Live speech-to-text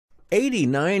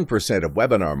89% of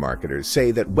webinar marketers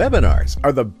say that webinars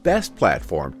are the best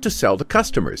platform to sell to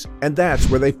customers, and that's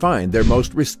where they find their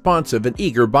most responsive and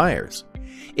eager buyers.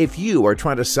 If you are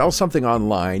trying to sell something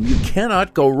online, you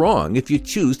cannot go wrong if you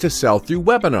choose to sell through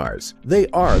webinars. They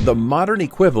are the modern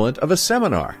equivalent of a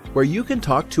seminar, where you can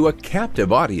talk to a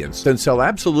captive audience and sell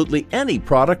absolutely any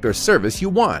product or service you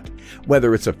want,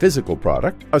 whether it's a physical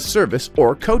product, a service,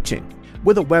 or coaching.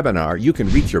 With a webinar, you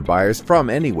can reach your buyers from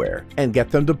anywhere and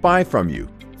get them to buy from you.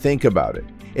 Think about it.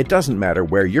 It doesn't matter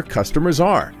where your customers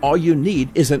are. All you need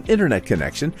is an internet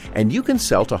connection, and you can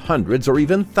sell to hundreds or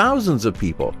even thousands of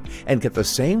people and get the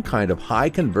same kind of high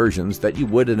conversions that you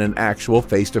would in an actual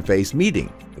face-to-face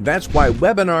meeting. That's why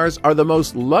webinars are the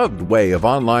most loved way of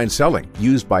online selling,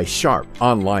 used by sharp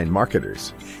online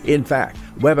marketers. In fact,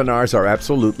 webinars are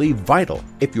absolutely vital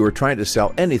if you are trying to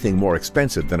sell anything more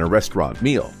expensive than a restaurant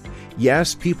meal.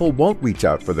 Yes, people won't reach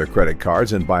out for their credit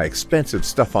cards and buy expensive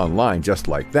stuff online just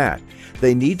like that.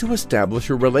 They need to establish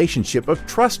a relationship of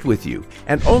trust with you,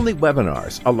 and only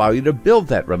webinars allow you to build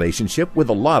that relationship with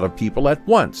a lot of people at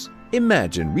once.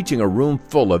 Imagine reaching a room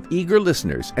full of eager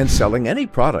listeners and selling any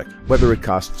product, whether it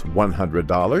costs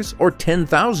 $100 or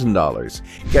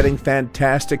 $10,000, getting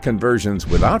fantastic conversions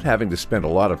without having to spend a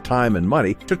lot of time and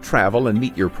money to travel and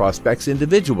meet your prospects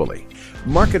individually.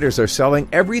 Marketers are selling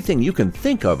everything you can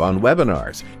think of on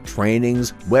webinars: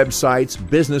 trainings, websites,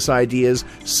 business ideas,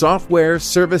 software,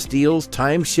 service deals,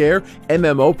 timeshare,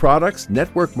 MMO products,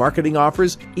 network marketing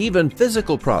offers, even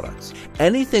physical products.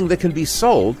 Anything that can be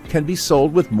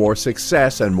sold with more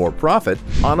success and more profit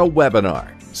on a webinar.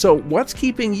 So what's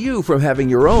keeping you from having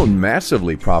your own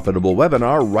massively profitable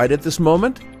webinar right at this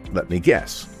moment? Let me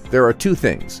guess. There are two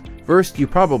things. First, you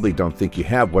probably don't think you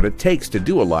have what it takes to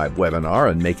do a live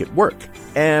webinar and make it work.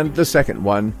 And the second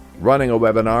one, running a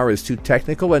webinar is too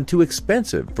technical and too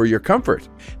expensive for your comfort.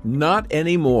 Not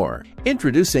anymore.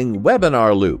 Introducing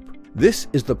Webinar Loop. This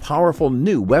is the powerful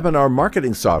new webinar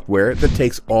marketing software that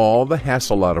takes all the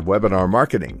hassle out of webinar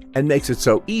marketing and makes it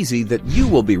so easy that you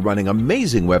will be running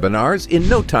amazing webinars in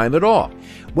no time at all.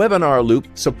 Webinar Loop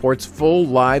supports full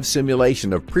live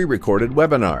simulation of pre-recorded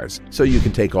webinars, so you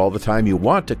can take all the time you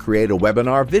want to create a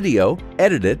webinar video,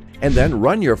 edit it, and then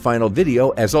run your final video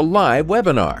as a live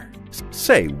webinar.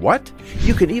 Say what?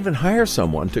 You can even hire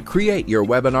someone to create your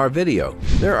webinar video.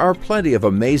 There are plenty of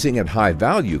amazing and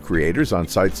high-value creators on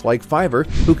sites like Fiverr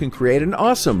who can create an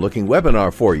awesome-looking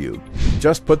webinar for you.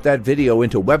 Just put that video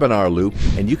into Webinar Loop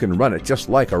and you can run it just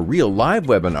like a real live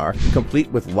webinar,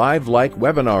 complete with live-like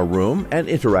webinar room and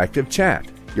interactive chat.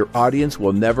 Your audience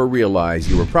will never realize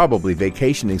you were probably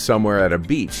vacationing somewhere at a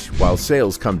beach while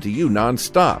sales come to you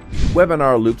non-stop.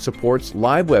 Webinar Loop supports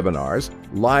live webinars,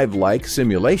 live-like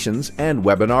simulations, and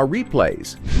webinar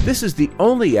replays. This is the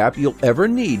only app you'll ever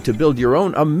need to build your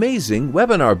own amazing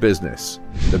webinar business.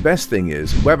 The best thing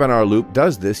is, Webinar Loop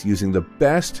does this using the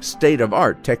best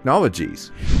state-of-art technologies.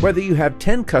 Whether you have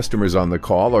 10 customers on the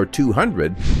call or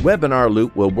 200, Webinar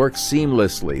Loop will work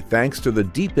seamlessly thanks to the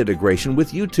deep integration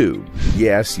with YouTube.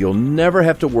 Yes, you'll never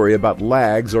have to worry about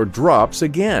lags or drops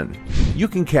again. You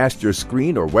can cast your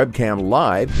screen or webcam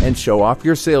live and show off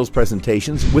your sales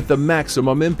presentations with the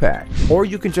maximum impact. Or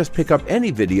you can just pick up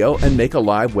any video and make a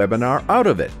live webinar out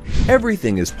of it.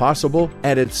 Everything is possible,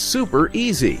 and it's super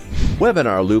easy.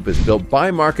 Webinar Loop is built by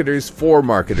marketers for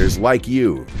marketers like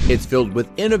you. It's filled with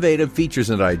innovative features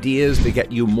and ideas to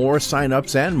get you more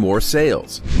signups and more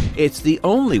sales. It's the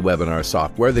only webinar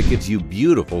software that gives you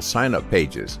beautiful sign-up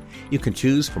pages. You can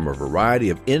choose from a variety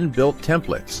of inbuilt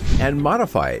templates and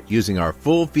modify it using our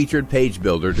full-featured page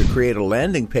builder to create a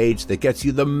landing page that gets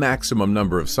you the maximum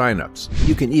number of signups.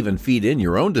 You can even feed in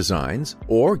your own designs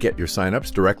or get your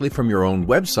signups directly from your own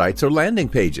websites or landing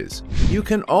pages. You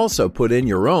can also put in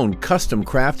your own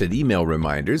custom-crafted email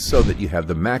reminders so that you have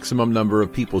the maximum number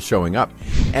of people showing up.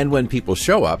 And when people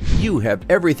show up, you have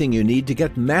everything you need to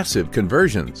get massive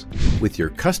conversions. With your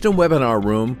custom webinar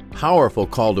room, powerful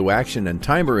call to action, and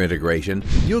timer integration,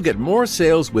 you'll get more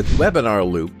sales with Webinar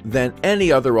Loop than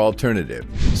any other alternative.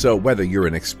 So whether you're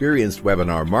an experienced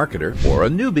webinar marketer or a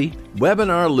newbie,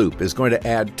 Webinar Loop is going to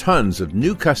add tons of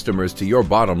new customers to your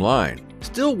bottom line.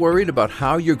 Still worried about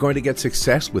how you're going to get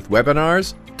success with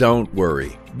webinars? Don't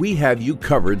worry. We have you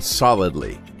covered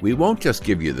solidly. We won't just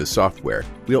give you the software,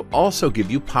 we'll also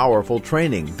give you powerful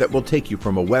training that will take you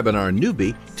from a webinar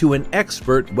newbie to an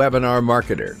expert webinar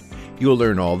marketer. You'll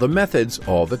learn all the methods,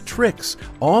 all the tricks,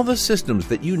 all the systems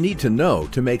that you need to know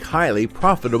to make highly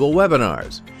profitable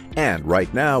webinars. And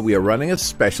right now we are running a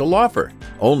special offer,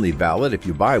 only valid if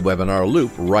you buy Webinar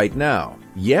Loop right now.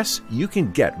 Yes, you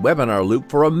can get Webinar Loop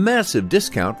for a massive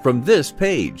discount from this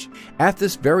page. At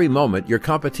this very moment, your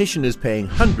competition is paying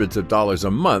hundreds of dollars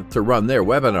a month to run their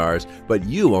webinars, but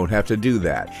you won't have to do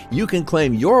that. You can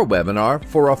claim your webinar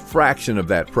for a fraction of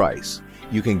that price.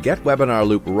 You can get Webinar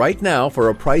Loop right now for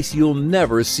a price you'll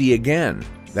never see again.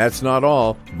 That's not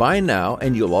all. Buy now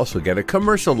and you'll also get a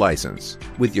commercial license.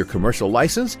 With your commercial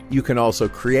license, you can also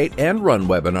create and run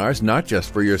webinars not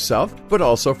just for yourself, but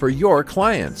also for your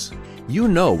clients. You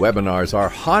know webinars are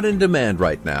hot in demand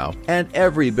right now, and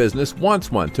every business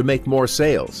wants one to make more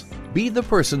sales. Be the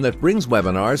person that brings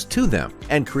webinars to them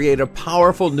and create a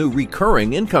powerful new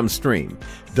recurring income stream.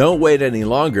 Don't wait any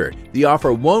longer. The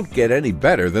offer won't get any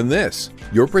better than this.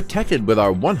 You're protected with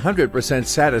our 100%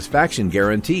 satisfaction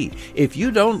guarantee. If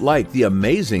you don't like the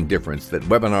amazing difference that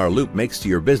Webinar Loop makes to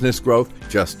your business growth,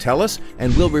 just tell us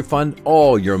and we'll refund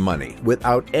all your money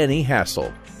without any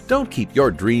hassle. Don't keep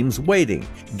your dreams waiting.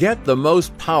 Get the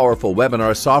most powerful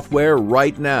webinar software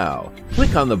right now.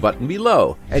 Click on the button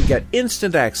below and get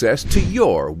instant access to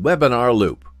your Webinar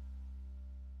Loop.